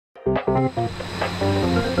We're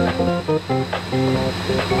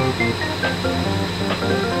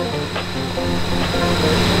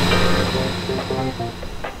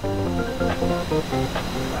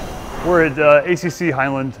at ACC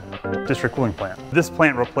Highland District Cooling Plant. This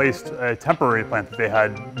plant replaced a temporary plant that they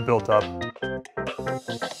had built up.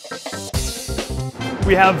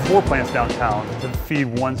 We have 4 plants downtown to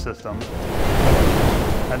feed one system.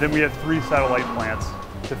 And then we have 3 satellite plants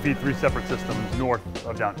to feed 3 separate systems north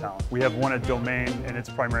of downtown. We have one at Domain, and its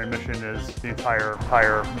primary mission is the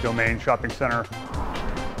entire Domain shopping center.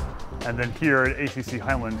 And then here at ACC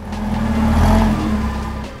Highland,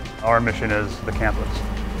 our mission is the campus.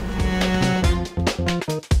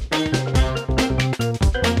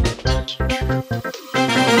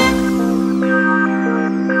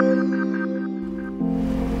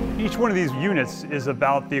 Each one of these units is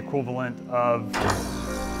about the equivalent of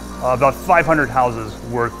about 500 houses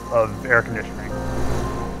worth of air conditioning.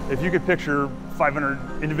 If you could picture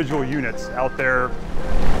 500 individual units out there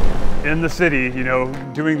in the city,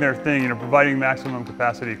 doing their thing, providing maximum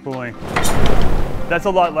capacity cooling, that's a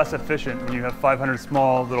lot less efficient when you have 500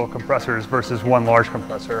 small little compressors versus one large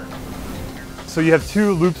compressor. So you have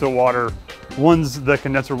 2 loops of water. One's the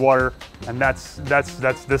condenser water, and that's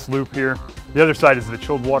this loop here. The other side is the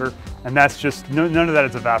chilled water, and that's just, none of that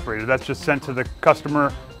is evaporated. That's just sent to the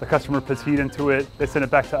customer puts heat into it, they send it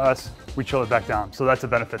back to us, we chill it back down. So that's a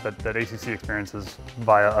benefit that ACC experiences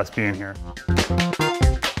via us being here.